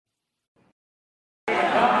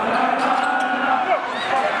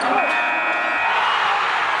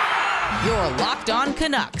Locked On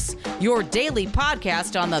Canucks, your daily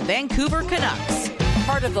podcast on the Vancouver Canucks.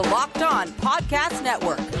 Part of the Locked On Podcast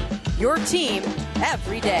Network, your team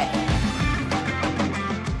every day.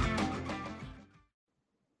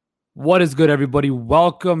 What is good, everybody?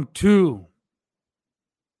 Welcome to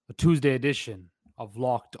the Tuesday edition of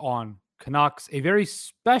Locked On Canucks, a very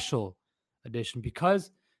special edition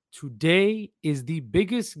because today is the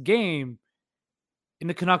biggest game in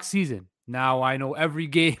the Canucks season. Now, I know every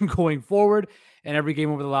game going forward and every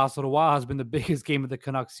game over the last little while has been the biggest game of the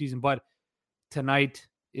Canucks season, but tonight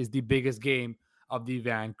is the biggest game of the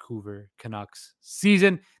Vancouver Canucks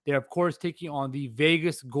season. They're, of course, taking on the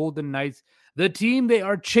Vegas Golden Knights, the team they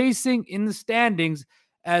are chasing in the standings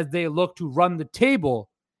as they look to run the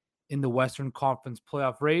table in the Western Conference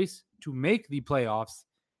playoff race to make the playoffs,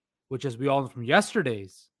 which, as we all know from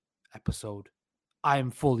yesterday's episode, I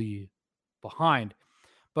am fully behind.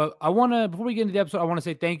 But before we get into the episode, I want to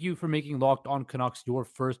say thank you for making Locked On Canucks your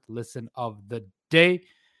first listen of the day.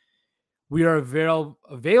 We are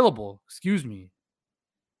available,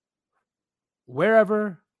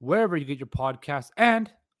 wherever you get your podcasts. And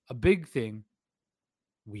a big thing,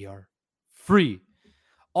 we are free.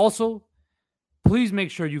 Also, please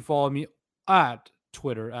make sure you follow me at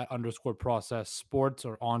Twitter at _process sports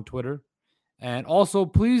or on Twitter. And also,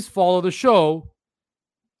 please follow the show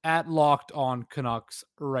at Locked On Canucks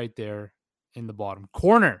right there in the bottom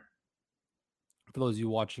corner for those of you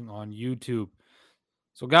watching on YouTube.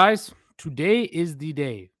 So, guys, today is the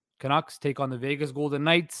day. Canucks take on the Vegas Golden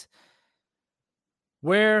Knights,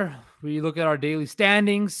 where we look at our daily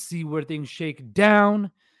standings, see where things shake down.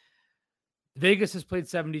 Vegas has played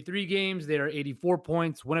 73 games. They are 84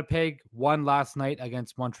 points. Winnipeg won last night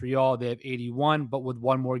against Montreal. They have 81, but with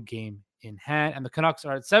one more game in hand. And the Canucks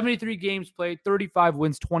are at 73 games played, 35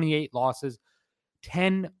 wins, 28 losses,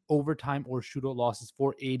 10 overtime or shootout losses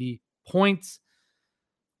for 80 points.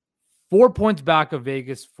 4 points back of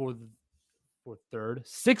Vegas for third,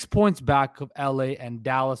 6 points back of LA and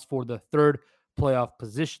Dallas for the third playoff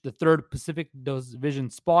position, the third Pacific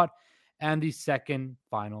Division spot, and the second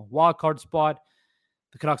final wildcard spot.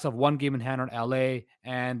 The Canucks have one game in hand on LA,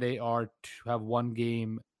 and they are to have one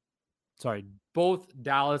game. Both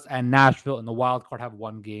Dallas and Nashville in the wild card have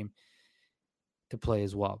one game to play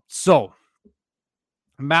as well. So,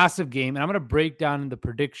 massive game. And I'm going to break down the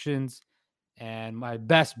predictions and my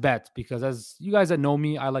best bets because, as you guys that know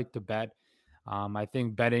me, I like to bet. I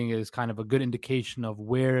think betting is kind of a good indication of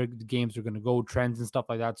where the games are going to go, trends and stuff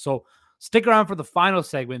like that. So, stick around for the final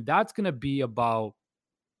segment. That's going to be about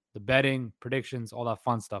the betting, predictions, all that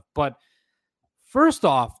fun stuff. But first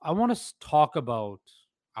off, I want to talk about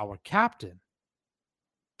our captain,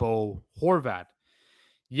 Bo Horvat.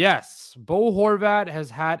 Yes, Bo Horvat has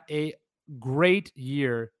had a great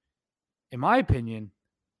year, in my opinion,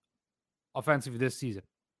 offensively this season.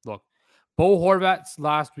 Look, Bo Horvat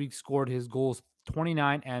last week scored his goals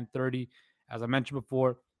 29 and 30, as I mentioned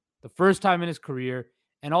before, the first time in his career,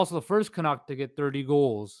 and also the first Canuck to get 30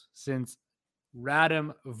 goals since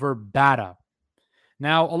Radim Verbata.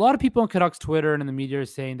 Now, a lot of people on Canucks Twitter and in the media are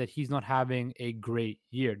saying that he's not having a great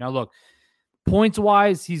year. Now, look,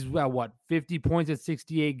 points-wise, he's at 50 points at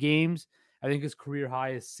 68 games. I think his career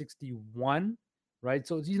high is 61, right?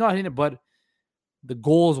 So he's not hitting it, but the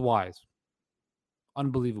goals-wise,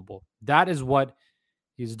 unbelievable. That is what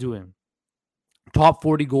he's doing. Top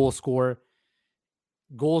 40 goal scorer,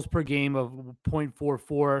 goals per game of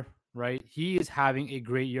 0.44, right? He is having a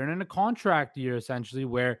great year and in a contract year, essentially,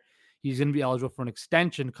 where he's going to be eligible for an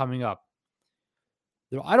extension coming up.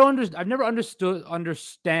 I've never understood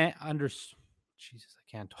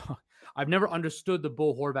the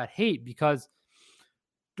Bo Horvat hate because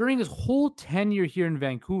during his whole tenure here in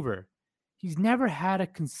Vancouver, he's never had a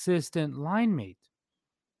consistent line mate,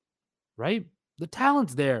 right? The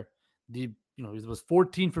talent's there. He was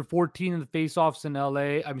 14 for 14 in the faceoffs in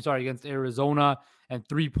against Arizona, and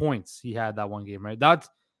 3 points he had that one game, right? That's,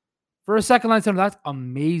 for a second line center, that's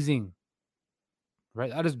amazing, right?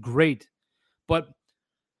 That is great. But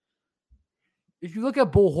if you look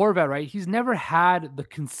at Bo Horvat, right, he's never had the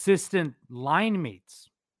consistent line mates.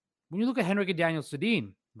 When you look at Henrik and Daniel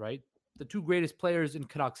Sedin, right, the two greatest players in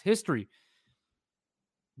Canucks history,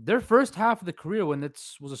 their first half of the career, when it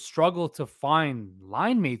was a struggle to find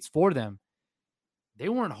line mates for them, they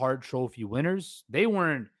weren't Hart Trophy winners. They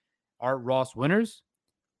weren't Art Ross winners.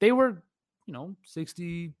 They were,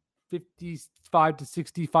 60, 55 to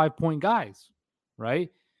 65 point guys, right?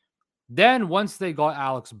 Then once they got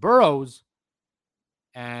Alex Burrows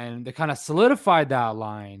and they kind of solidified that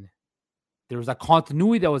line, there was that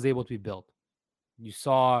continuity that was able to be built. You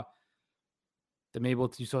saw the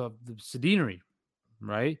Sedinery,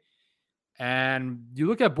 right? And you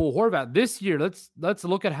look at Bo Horvat this year. Let's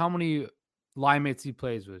look at how many line mates he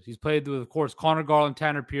plays with. He's played with, of course, Connor Garland,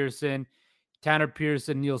 Tanner Pearson,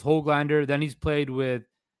 Niels Höglander. Then he's played with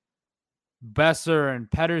Besser and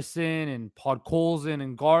Pedersen and Podkolzin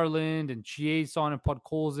and Garland and Chiasson and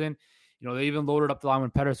Podkolzin. They even loaded up the line when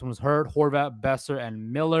Pedersen was hurt. Horvat, Besser,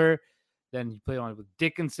 and Miller. Then he played on with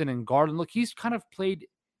Dickinson and Garland. Look, he's kind of played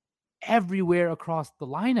everywhere across the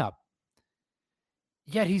lineup.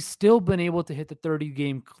 Yet he's still been able to hit the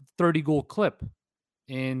 30 goal clip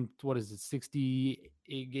in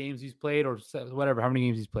 68 games he's played, or whatever, how many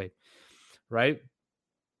games he's played, right?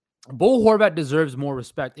 Bo Horvat deserves more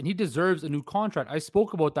respect, and he deserves a new contract. I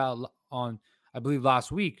spoke about that on, I believe,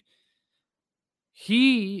 last week.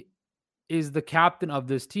 He is the captain of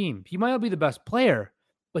this team. He might not be the best player,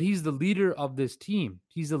 but he's the leader of this team.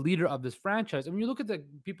 He's the leader of this franchise. And when you look at the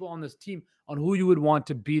people on this team on who you would want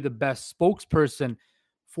to be the best spokesperson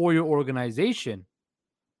for your organization,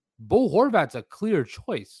 Bo Horvat's a clear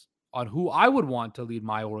choice on who I would want to lead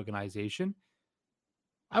my organization.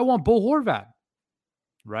 I want Bo Horvat,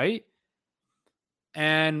 right?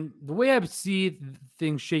 And the way I see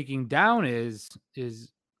things shaking down is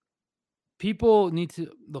people need to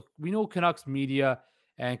look. We know Canucks media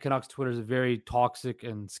and Canucks Twitter is a very toxic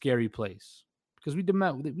and scary place because we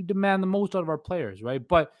demand the most out of our players, right?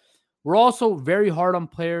 But we're also very hard on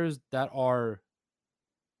players that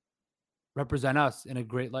represent us in a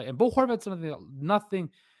great light. And Bo Horvat's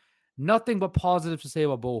nothing but positive to say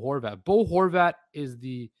about Bo Horvat. Bo Horvat is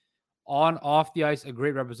off the ice, a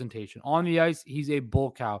great representation. On the ice, he's a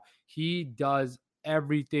bull cow. He does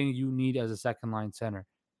everything you need as a second line center.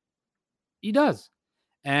 He does.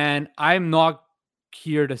 And I'm not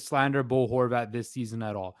here to slander Bo Horvat this season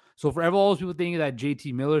at all. So for all those people thinking that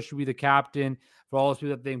JT Miller should be the captain, for all those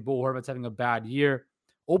people that think Bo Horvat's having a bad year,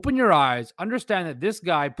 open your eyes. Understand that this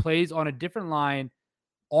guy plays on a different line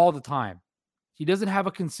all the time. He doesn't have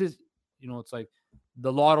a consistent, it's like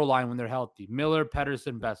the lotto line when they're healthy. Miller,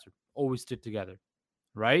 Pedersen, Besser always stick together,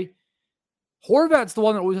 right? Horvat's the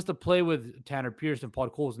one that always has to play with Tanner Pearson,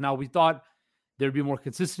 Podkolzin. Now, we thought there'd be more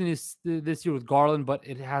consistency this year with Garland, but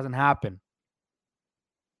it hasn't happened.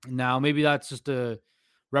 Now, maybe that's just a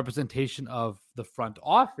representation of the front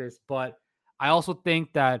office, but I also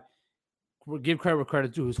think that we'll give credit where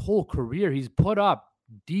credit's due. His whole career, he's put up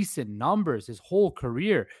decent numbers his whole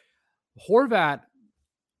career. Horvat,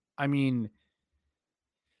 I mean,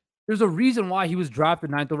 there's a reason why he was drafted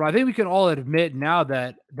 9th overall. I think we can all admit now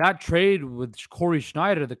that trade with Corey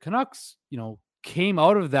Schneider, the Canucks, came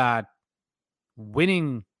out of that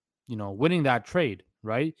winning that trade,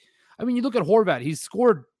 right? I mean, you look at Horvat, he's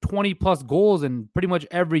scored 20 plus goals in pretty much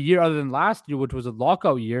every year other than last year, which was a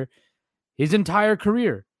lockout year, his entire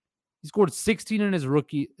career. He scored 16 in his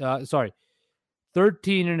 13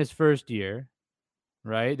 in his first year,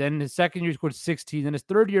 right? Then his second year, he scored 16. Then his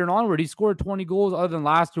third year and onward, he scored 20 goals other than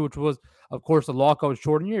last year, which was, of course, a lockout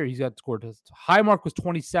shortened year. He's got scored. His high mark was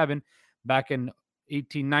 27 back in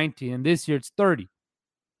 18-19, and this year it's 30,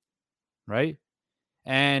 right?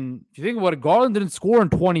 And if you think about it, Garland didn't score in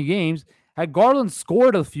 20 games. Had Garland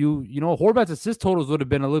scored a few, Horvat's assist totals would have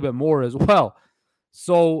been a little bit more as well.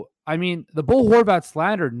 So, I mean, the Bo Horvat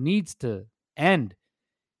slander needs to end.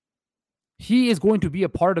 He is going to be a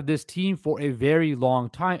part of this team for a very long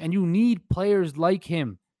time, and you need players like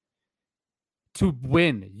him to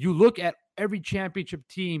win. You look at every championship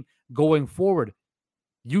team going forward.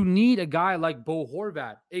 You need a guy like Bo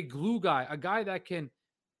Horvat, a glue guy, a guy that can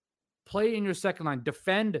play in your second line,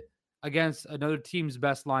 defend against another team's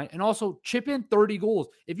best line, and also chip in 30 goals.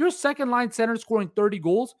 If your second line center is scoring 30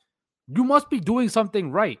 goals, you must be doing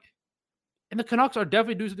something right. And the Canucks are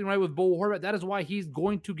definitely doing something right with Bo Horvat. That is why he's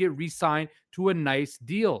going to get re-signed to a nice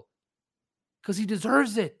deal. Because he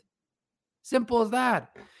deserves it. Simple as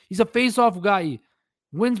that. He's a face-off guy.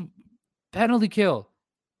 Wins penalty kill.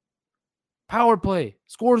 Power play.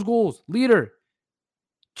 Scores goals. Leader.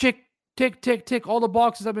 Tick, tick, tick. All the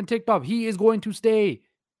boxes have been ticked off. He is going to stay.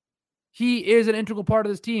 He is an integral part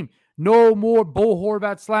of this team. No more Bo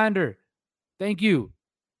Horvat slander. Thank you.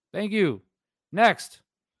 Thank you. Next.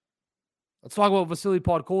 Let's talk about Vasily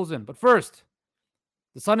Podkolzin. But first,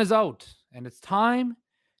 the sun is out, and it's time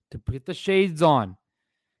to put the shades on.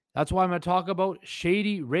 That's why I'm going to talk about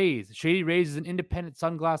Shady Rays. Shady Rays is an independent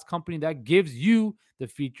sunglass company that gives you the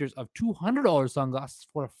features of $200 sunglasses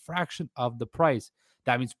for a fraction of the price.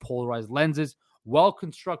 That means polarized lenses,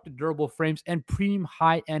 well-constructed durable frames, and premium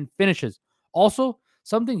high-end finishes. Also,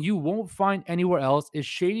 something you won't find anywhere else is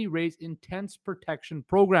Shady Rays' Intense Protection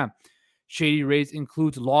Program. Shady Rays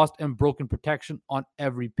includes lost and broken protection on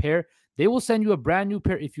every pair. They will send you a brand new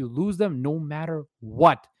pair if you lose them, no matter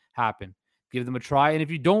what happened. Give them a try. And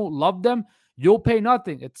if you don't love them, you'll pay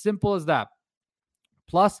nothing. It's simple as that.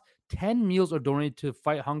 Plus, 10 meals are donated to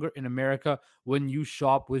fight hunger in America when you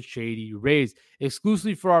shop with Shady Rays.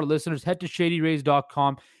 Exclusively for our listeners, head to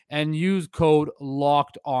shadyrays.com and use code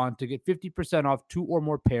LOCKEDON to get 50% off 2 or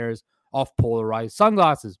more pairs of polarized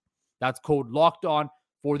sunglasses. That's code LOCKEDON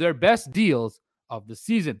for their best deals of the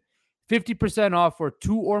season. 50% off for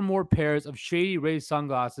 2 or more pairs of Shady Rays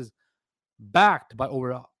sunglasses, backed by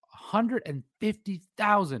over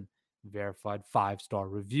 150,000 verified 5-star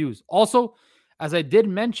reviews. Also, as I did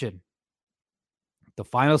mention, the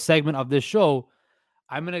final segment of this show,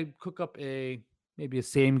 I'm going to cook up maybe a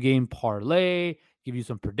same game parlay, give you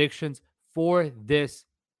some predictions for this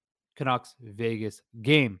Canucks Vegas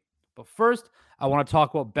game. But first, I want to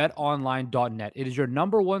talk about betonline.net. It is your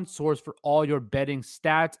number one source for all your betting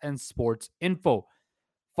stats and sports info.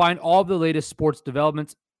 Find all of the latest sports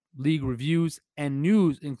developments, league reviews, and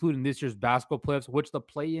news, including this year's basketball playoffs, which the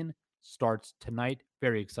play-in starts tonight.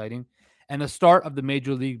 Very exciting. And the start of the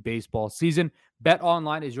Major League Baseball season.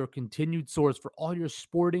 BetOnline is your continued source for all your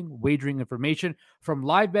sporting wagering information, from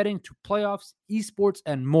live betting to playoffs, esports,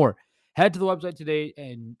 and more. Head to the website today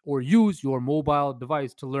or use your mobile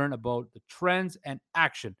device to learn about the trends and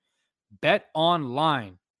action.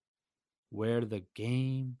 BetOnline, where the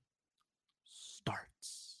game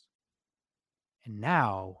starts. And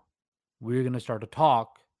now we're going to start to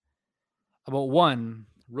talk about one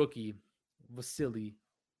rookie, Vasily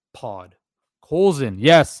Podkolzin.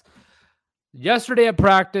 Yes. Yesterday at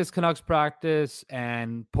practice, Canucks practice,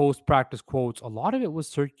 and post-practice quotes, a lot of it was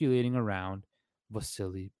circulating around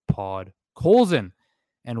Vasily Podkolzin.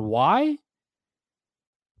 And why?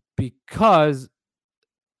 Because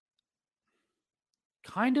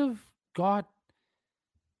kind of got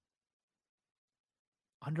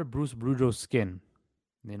under Bruce Boudreau's skin.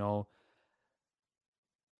 You know,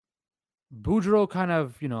 Boudreau kind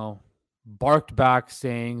of, barked back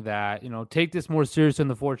saying that, take this more serious in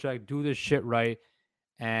the forecheck, do this shit right.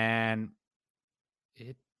 And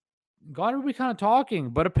it got everybody kind of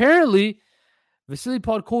talking. But apparently, Vasily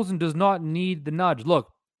Podkolzin does not need the nudge.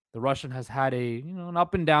 Look, the Russian has had an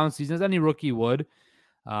up and down season, as any rookie would.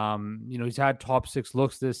 He's had top 6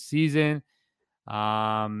 looks this season.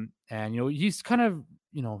 And he's kind of,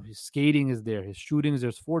 his skating is there, his shooting is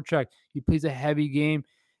there, his forecheck. He plays a heavy game.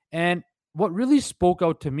 And what really spoke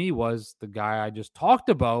out to me was the guy I just talked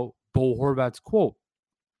about, Bo Horvat's quote.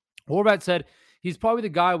 Horvat said, he's probably the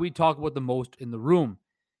guy we talk about the most in the room.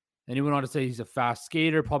 And he went on to say he's a fast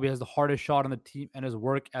skater, probably has the hardest shot on the team, and his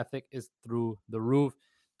work ethic is through the roof.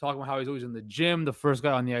 Talking about how he's always in the gym, the first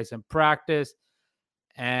guy on the ice in practice.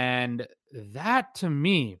 And that, to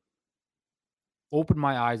me, opened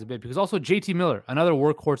my eyes a bit, because also JT Miller, another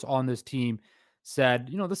workhorse on this team, said,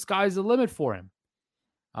 the sky's the limit for him.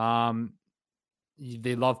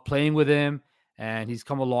 They love playing with him, and he's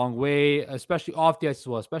come a long way, especially off the ice as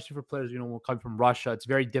well, especially for players, coming from Russia. It's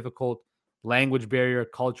very difficult, language barrier,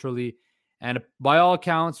 culturally. And by all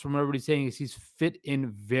accounts, from what everybody's saying, is he's fit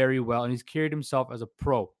in very well, and he's carried himself as a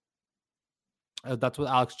pro. That's what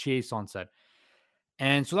Alex Chiasson said.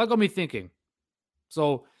 And so that got me thinking.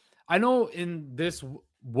 So I know in this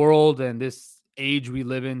world and this age we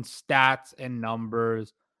live in, stats and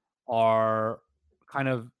numbers are kind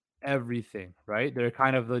of everything, right? They're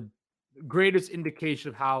kind of the greatest indication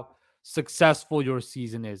of how successful your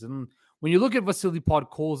season is. And when you look at Vasily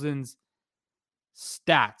Podkolzin's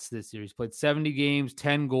stats this year, he's played 70 games,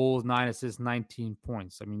 10 goals, 9 assists, 19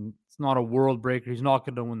 points. I mean, it's not a world breaker. He's not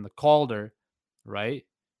going to win the Calder, right?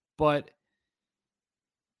 But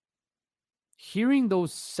hearing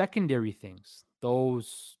those secondary things,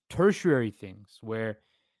 those tertiary things, where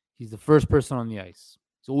he's the first person on the ice,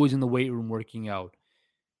 he's always in the weight room working out,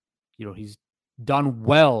 he's done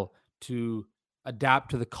well to adapt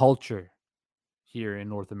to the culture here in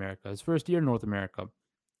North America, his first year in North America.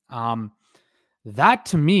 That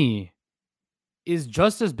to me is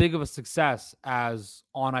just as big of a success as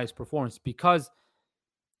on-ice performance, because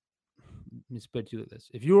let me spit to you like this.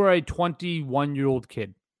 If you are a 21-year-old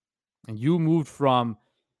kid and you moved from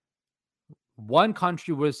one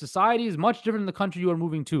country where society is much different than the country you are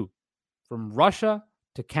moving to, from Russia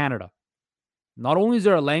to Canada, not only is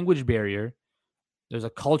there a language barrier, there's a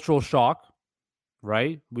cultural shock,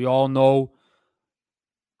 right? We all know,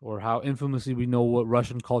 or how infamously we know, what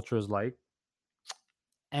Russian culture is like.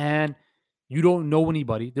 And you don't know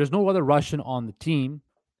anybody. There's no other Russian on the team.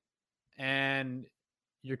 And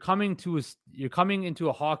you're coming into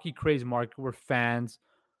a hockey craze market where fans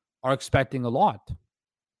are expecting a lot.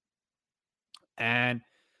 And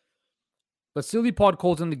Vasily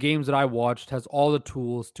Podkolzin, the games that I watched, has all the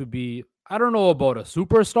tools to be I don't know about a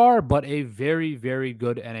superstar, but a very, very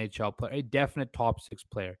good NHL player, a definite top 6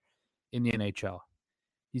 player in the NHL.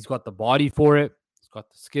 He's got the body for it. He's got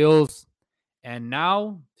the skills. And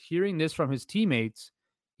now, hearing this from his teammates,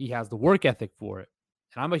 he has the work ethic for it.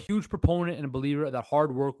 And I'm a huge proponent and a believer that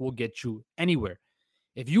hard work will get you anywhere.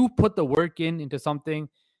 If you put the work into something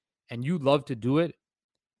and you love to do it,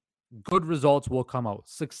 good results will come out.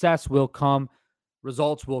 Success will come.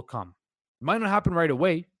 Results will come. It might not happen right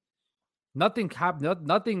away. Nothing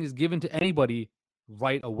is given to anybody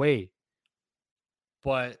right away.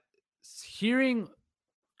 But hearing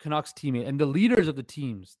Canucks teammate and the leaders of the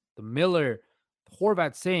teams, the Miller, the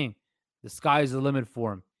Horvat saying the sky's the limit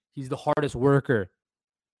for him. He's the hardest worker.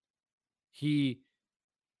 He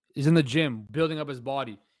is in the gym building up his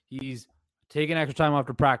body. He's taking extra time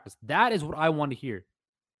after practice. That is what I want to hear.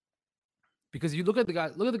 Because you look at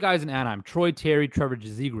the guys in Anaheim, Troy Terry, Trevor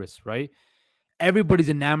Zegras, right? Everybody's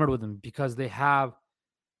enamored with them because they have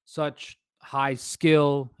such high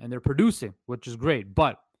skill and they're producing, which is great.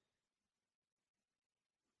 But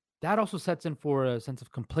that also sets in for a sense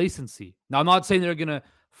of complacency. Now, I'm not saying they're going to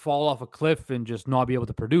fall off a cliff and just not be able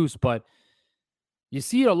to produce, but you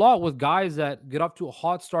see it a lot with guys that get up to a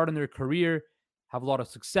hot start in their career, have a lot of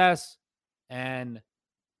success, and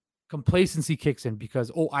complacency kicks in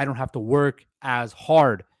because, I don't have to work as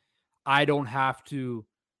hard. I don't have to,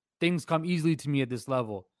 things come easily to me at this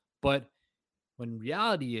level. But when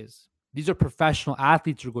reality is, these are professional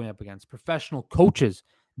athletes you're going up against, professional coaches.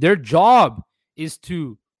 Their job is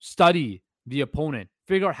to study the opponent,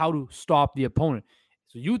 figure out how to stop the opponent.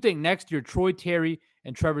 So you think next year Troy Terry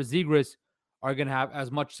and Trevor Zegras are going to have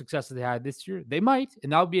as much success as they had this year? They might,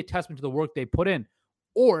 and that would be a testament to the work they put in.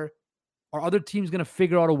 Or are other teams going to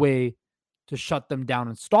figure out a way to shut them down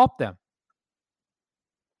and stop them?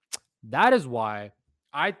 That is why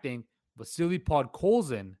I think Vasily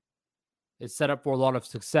Podkolzin is set up for a lot of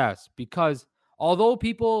success, because although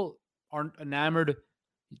people aren't enamored,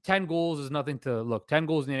 10 goals is nothing to look. 10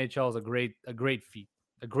 goals in the NHL is a great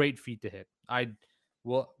feat to hit. I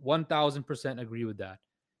will 1000% agree with that,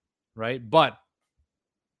 right? But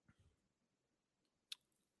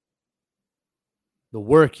the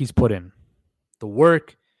work he's put in, the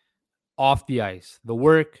work off the ice, the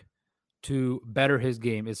work to better his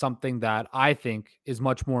game is something that I think is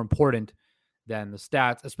much more important than the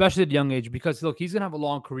stats, especially at a young age, because look, he's going to have a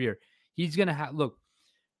long career. He's going to have,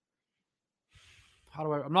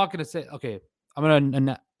 I'm not going to say, okay, I'm going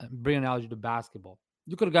to bring an analogy to basketball.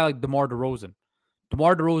 Look at a guy like DeMar DeRozan.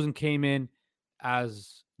 DeMar DeRozan came in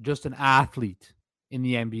as just an athlete in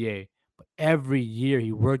the NBA, but every year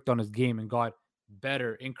he worked on his game and got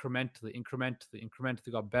better incrementally,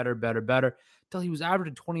 got better, until he was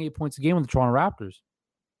averaging 28 points a game with the Toronto Raptors.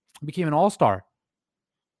 He became an all-star.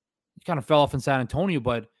 He kind of fell off in San Antonio,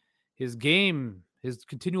 but his game, his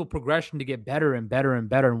continual progression to get better and better and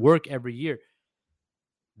better and work every year,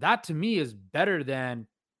 that to me is better than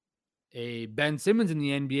a Ben Simmons in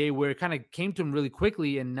the NBA, where it kind of came to him really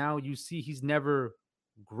quickly, and now you see he's never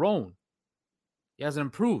grown. He hasn't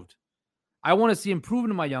improved. I want to see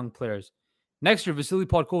improvement in my young players. Next year, Vasily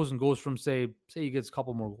Podkolzin goes from, say he gets a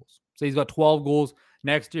couple more goals. Say he's got 12 goals.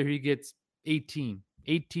 Next year, he gets 16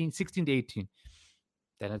 to 18.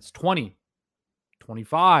 Then it's 20,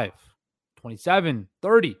 25, 27,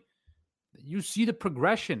 30. You see the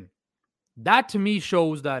progression. That to me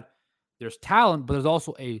shows that there's talent, but there's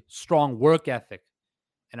also a strong work ethic.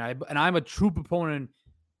 And I'm a true proponent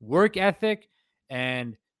of work ethic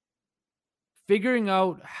and figuring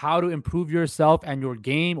out how to improve yourself and your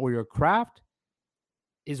game or your craft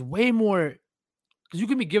is way more, because you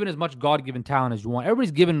can be given as much God-given talent as you want.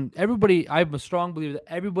 I'm a strong believer that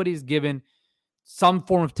everybody's given some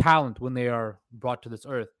form of talent when they are brought to this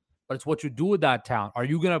earth. But it's what you do with that talent. Are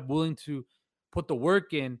you going to be willing to put the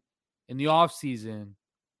work in the off season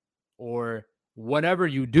or whatever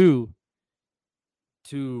you do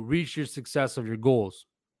to reach your success of your goals,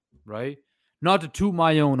 right? Not to toot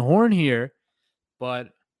my own horn here, but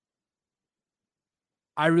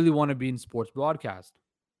I really want to be in sports broadcast.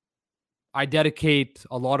 I dedicate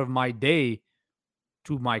a lot of my day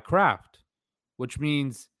to my craft, which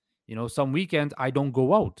means, some weekends I don't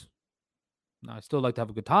go out. Now, I still like to have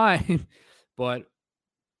a good time, but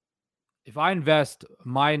if I invest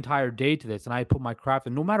my entire day to this and I put my craft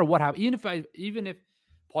in, no matter what happens, even if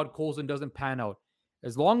Podkolzin doesn't pan out,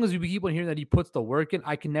 as long as you keep on hearing that he puts the work in,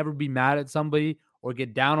 I can never be mad at somebody or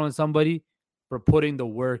get down on somebody for putting the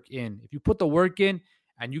work in. If you put the work in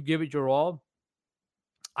and you give it your all,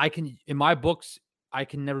 in my books, I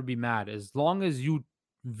can never be mad. As long as you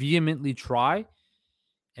vehemently try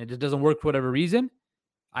and it just doesn't work for whatever reason,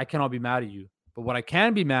 I cannot be mad at you. But what I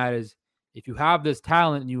can be mad is If you have this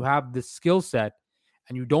talent and you have this skill set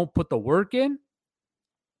and you don't put the work in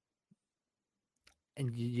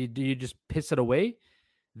and you just piss it away,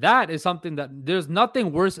 that is something that there's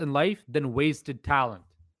nothing worse in life than wasted talent.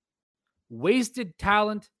 Wasted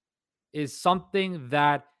talent is something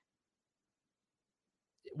that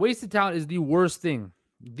wasted talent is the worst thing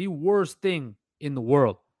in the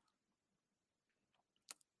world.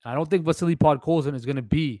 I don't think Vasily Podkolzin is going to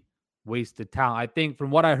be wasted talent. I think from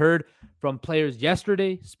what I heard from players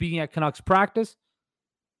yesterday, speaking at Canucks practice,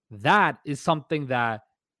 that is something that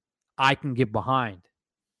I can get behind.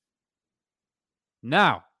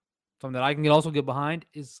 Now, something that I can also get behind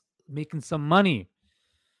is making some money.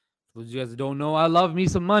 For those of you guys that don't know, I love me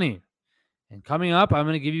some money. And coming up, I'm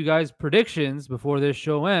going to give you guys predictions before this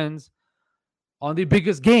show ends on the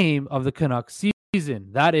biggest game of the Canucks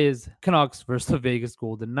season. That is Canucks versus the Vegas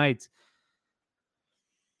Golden Knights.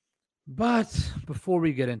 But before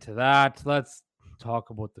we get into that, let's talk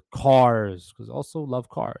about the cars, because I also love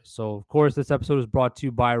cars. So, of course, this episode is brought to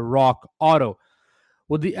you by Rock Auto.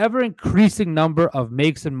 With the ever-increasing number of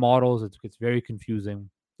makes and models, it gets very confusing.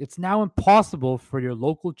 It's now impossible for your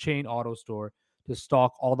local chain auto store to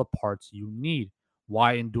stock all the parts you need.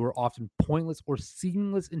 Why endure often pointless or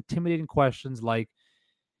seamless, intimidating questions like,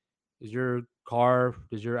 does your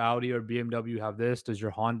Audi or BMW have this? Does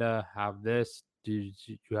your Honda have this? Do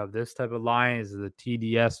you have this type of line? Is it the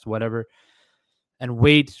TDS, whatever? And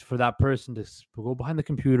wait for that person to go behind the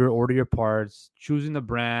computer, order your parts, choosing the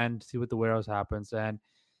brand, see what the warehouse happens. And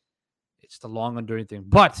it's the long, enduring thing.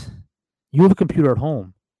 But you have a computer at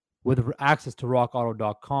home with access to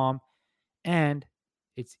rockauto.com, and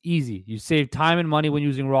it's easy. You save time and money when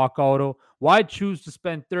using Rock Auto. Why choose to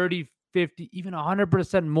spend 30, 50, even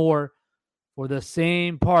 100% more for the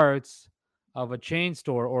same parts of a chain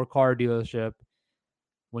store or car dealership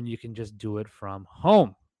when you can just do it from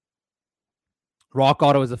home? Rock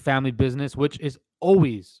Auto is a family business, which is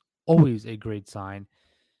always a great sign.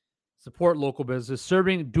 Support local businesses,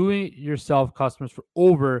 serving do-it-yourself customers for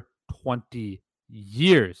over 20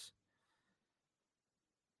 years.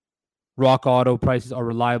 Rock Auto prices are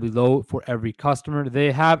reliably low for every customer.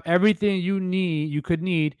 They have everything you could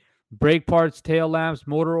need: brake parts, tail lamps,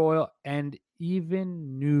 motor oil, and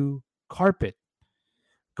even new carpet.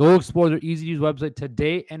 Go explore their easy-to-use website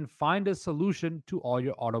today and find a solution to all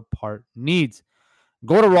your auto part needs.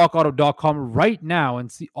 Go to rockauto.com right now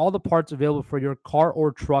and see all the parts available for your car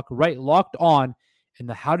or truck locked on in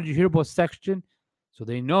the How Did You Hear About section, so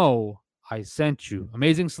they know I sent you.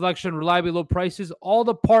 Amazing selection, reliably low prices, all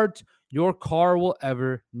the parts your car will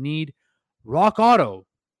ever need. rockauto.com.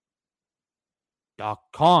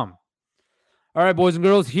 All right, boys and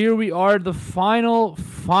girls, here we are, the final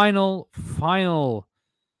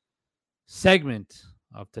segment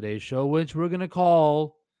of today's show, which we're going to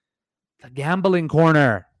call the Gambling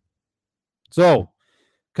Corner. So,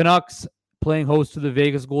 Canucks playing host to the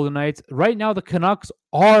Vegas Golden Knights. Right now, the Canucks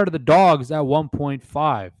are the dogs at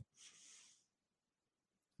 1.5.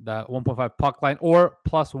 The 1.5 puck line, or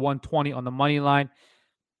plus 120 on the money line.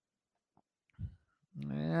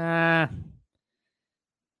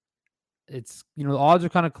 It's, the odds are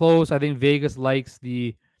kind of close. I think Vegas likes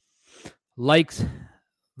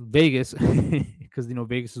Vegas because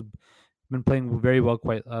Vegas has been playing very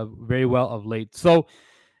well of late. So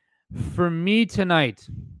for me tonight,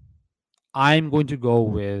 I'm going to go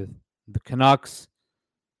with the Canucks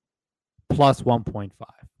plus 1.5.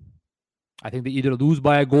 I think they either lose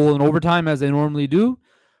by a goal in overtime, as they normally do,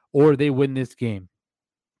 or they win this game.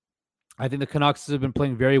 I think the Canucks have been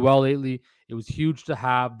playing very well lately. It was huge to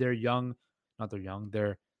have their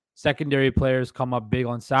secondary players come up big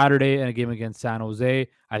on Saturday in a game against San Jose.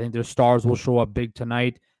 I think their stars will show up big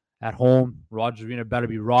tonight at home. Rogers Arena better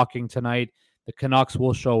be rocking tonight. The Canucks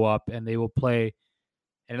will show up, and they will play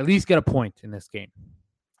and at least get a point in this game.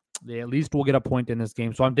 They at least will get a point in this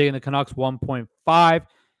game. So I'm taking the Canucks 1.5.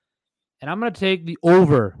 And I'm going to take the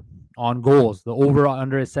over on goals. The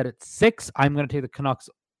over-under is set at 6. I'm going to take the Canucks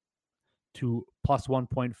to plus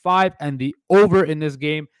 1.5. And the over in this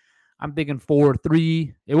game, I'm thinking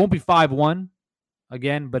 4-3. It won't be 5-1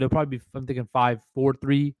 again, but it'll probably be, I'm thinking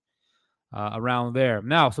 5-4-3 around there.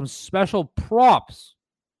 Now, some special props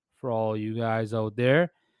for all you guys out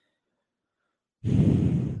there.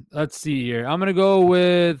 Let's see here. I'm going to go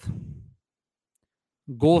with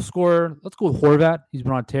goal scorer. Let's go with Horvat. He's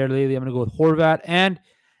been on tear lately. I'm going to go with Horvat. And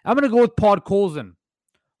I'm going to go with Podkolzin.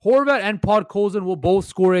 Horvat and Podkolzin will both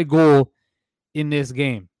score a goal in this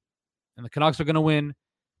game. And the Canucks are going to win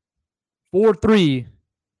 4-3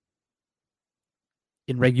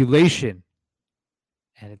 in regulation.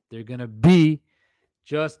 And they're going to be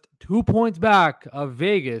just 2 points back of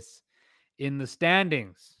Vegas in the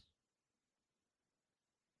standings.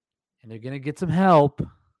 And they're going to get some help,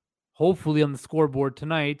 hopefully, on the scoreboard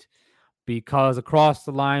tonight, because across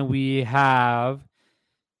the line we have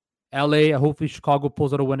LA. Hopefully, Chicago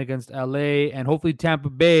pulls out a win against LA, and hopefully Tampa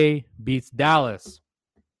Bay beats Dallas.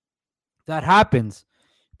 If that happens,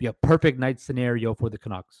 it'd be a perfect night scenario for the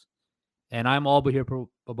Canucks. And I'm all here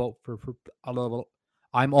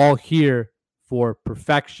I'm all here for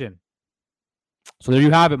perfection. So there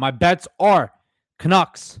you have it. My bets are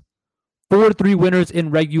Canucks 4-3 winners in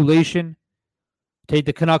regulation. Take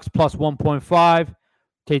the Canucks plus 1.5.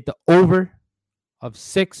 Take the over of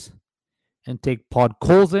 6. And take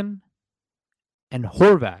Podkolzin and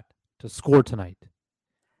Horvat to score tonight.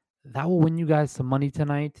 That will win you guys some money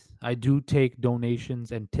tonight. I do take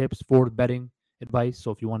donations and tips for betting advice. So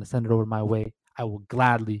if you want to send it over my way, I will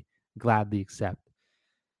gladly accept.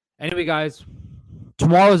 Anyway, guys,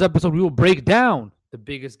 tomorrow's episode, we will break down the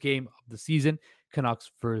biggest game of the season, Canucks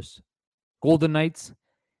versus Golden Knights.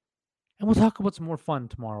 And we'll talk about some more fun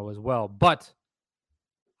tomorrow as well. But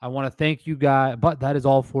I want to thank you guys. But that is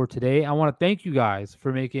all for today. I want to thank you guys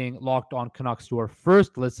for making Locked On Canucks your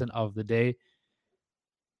first listen of the day.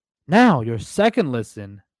 Now, your second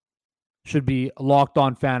listen should be Locked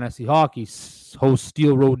On Fantasy Hockey. Host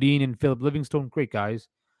Steele Rodine and Philip Livingstone. Great guys.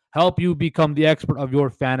 Help you become the expert of your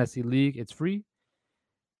fantasy league. It's free.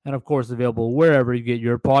 And, of course, available wherever you get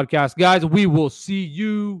your podcast. Guys, we will see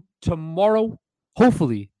you tomorrow,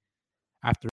 hopefully, after